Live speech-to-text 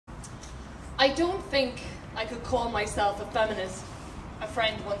I don't think I could call myself a feminist, a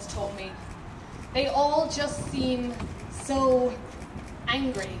friend once told me. They all just seem so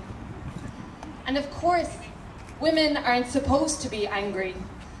angry. And of course, women aren't supposed to be angry.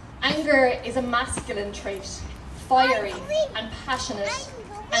 Anger is a masculine trait, fiery and passionate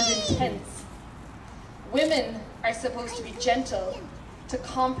and intense. Women are supposed to be gentle, to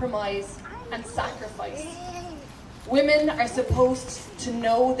compromise and sacrifice. Women are supposed to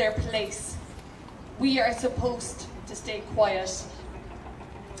know their place. We are supposed to stay quiet.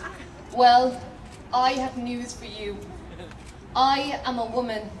 Well, I have news for you. I am a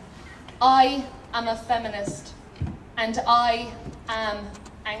woman. I am a feminist. And I am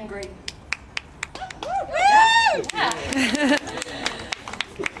angry. Yeah.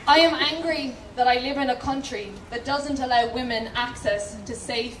 I am angry that I live in a country that doesn't allow women access to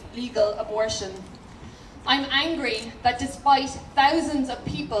safe, legal abortion. I'm angry that despite thousands of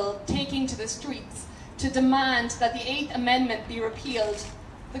people taking to the streets to demand that the 8th Amendment be repealed,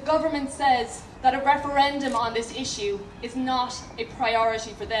 the government says that a referendum on this issue is not a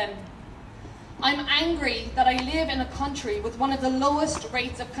priority for them. I'm angry that I live in a country with one of the lowest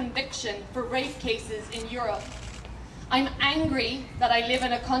rates of conviction for rape cases in Europe. I'm angry that I live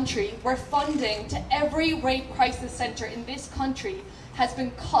in a country where funding to every rape crisis centre in this country has been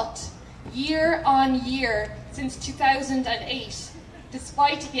cut year on year since 2008,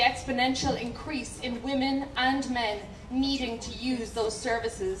 despite the exponential increase in women and men needing to use those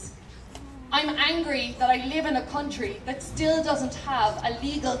services. I'm angry that I live in a country that still doesn't have a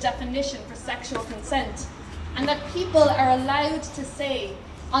legal definition for sexual consent, and that people are allowed to say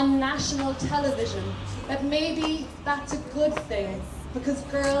on national television that maybe that's a good thing because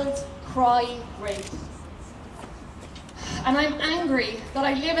girls cry rape. And I'm angry that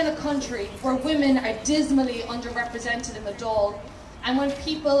I live in a country where women are dismally underrepresented in the Dáil, and when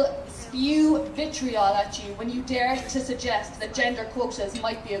people spew vitriol at you when you dare to suggest that gender quotas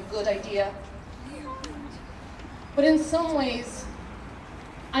might be a good idea. But in some ways,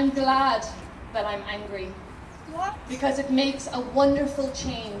 I'm glad that I'm angry, because it makes a wonderful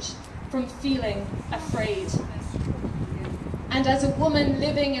change from feeling afraid. And as a woman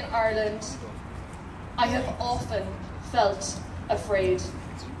living in Ireland, I have often felt afraid.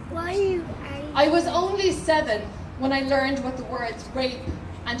 Why are you angry? I was only 7 when I learned what the words rape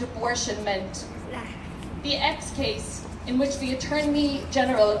and abortion meant. The X case, in which the Attorney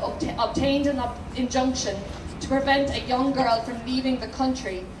General obtained an injunction to prevent a young girl from leaving the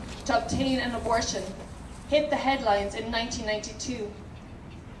country to obtain an abortion, hit the headlines in 1992.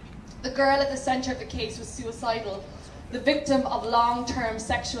 The girl at the centre of the case was suicidal, the victim of long-term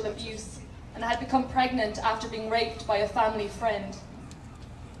sexual abuse, and had become pregnant after being raped by a family friend.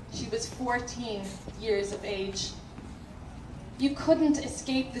 She was 14 years of age. You couldn't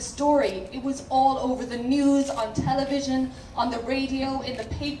escape the story. It was all over the news, on television, on the radio, in the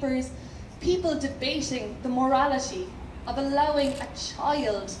papers. People debating the morality of allowing a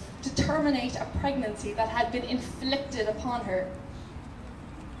child to terminate a pregnancy that had been inflicted upon her.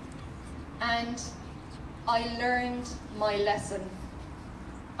 And I learned my lesson.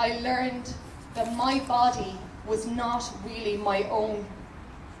 I learned that my body was not really my own.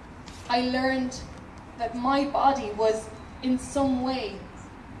 I learned that my body was, in some way,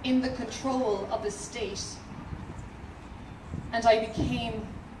 in the control of the state. And I became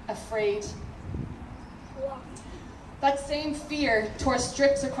afraid. That same fear tore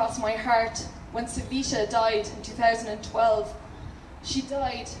strips across my heart when Savita died in 2012. She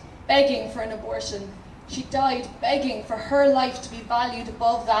died begging for an abortion. She died begging for her life to be valued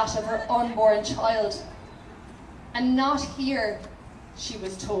above that of her unborn child. And not here, she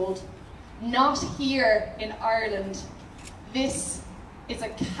was told. Not here in Ireland. This is a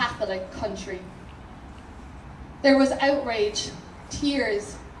Catholic country. There was outrage,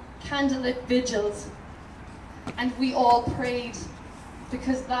 tears, candlelit vigils, and we all prayed,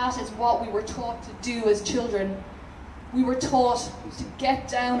 because that is what we were taught to do as children. We were taught to get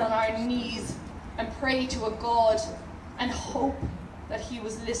down on our knees and pray to a God and hope that he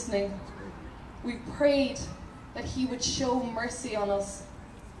was listening. We prayed that he would show mercy on us,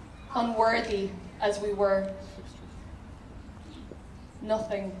 unworthy as we were.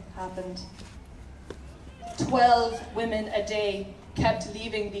 Nothing happened. 12 women a day kept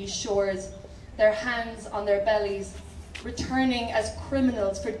leaving these shores, their hands on their bellies, returning as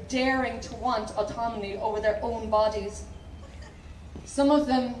criminals for daring to want autonomy over their own bodies. Some of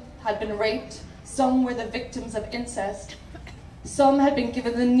them had been raped, some were the victims of incest, some had been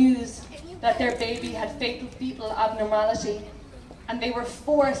given the news that their baby had fatal fetal abnormality, and they were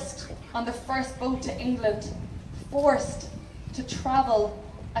forced on the first boat to England, forced to travel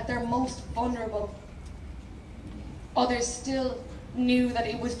at their most vulnerable. Others still knew that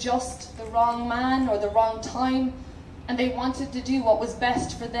it was just the wrong man or the wrong time, and they wanted to do what was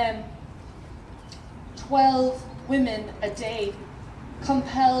best for them. 12 women a day,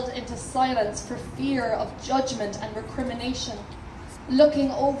 compelled into silence for fear of judgment and recrimination,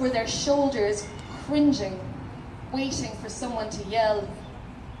 looking over their shoulders, cringing, waiting for someone to yell,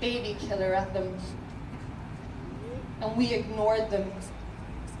 "Baby killer," at them. And we ignored them.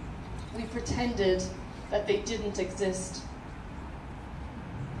 We pretended that they didn't exist.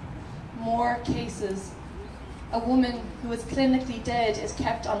 More cases. A woman who is clinically dead is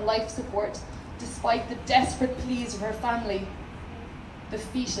kept on life support despite the desperate pleas of her family. The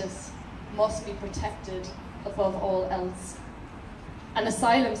fetus must be protected above all else. An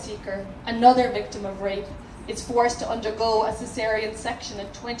asylum seeker, another victim of rape, is forced to undergo a cesarean section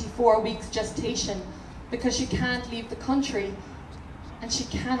at 24 weeks gestation because she can't leave the country, and she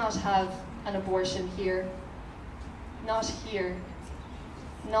cannot have an abortion here. Not here.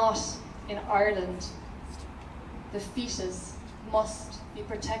 Not in Ireland. The fetus must be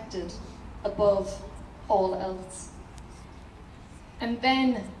protected above all else. And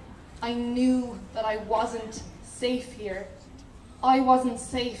then I knew that I wasn't safe here. I wasn't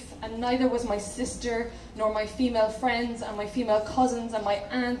safe, and neither was my sister, nor my female friends, and my female cousins, and my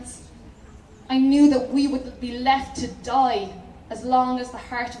aunts. I knew that we would be left to die as long as the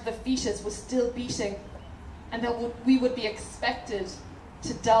heart of the fetus was still beating, and that we would be expected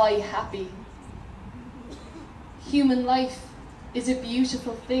to die happy. Human life is a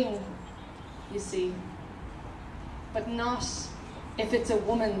beautiful thing, you see, but not if it's a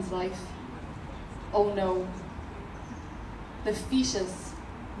woman's life. Oh no. The fetus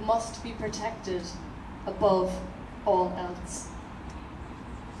must be protected above all else.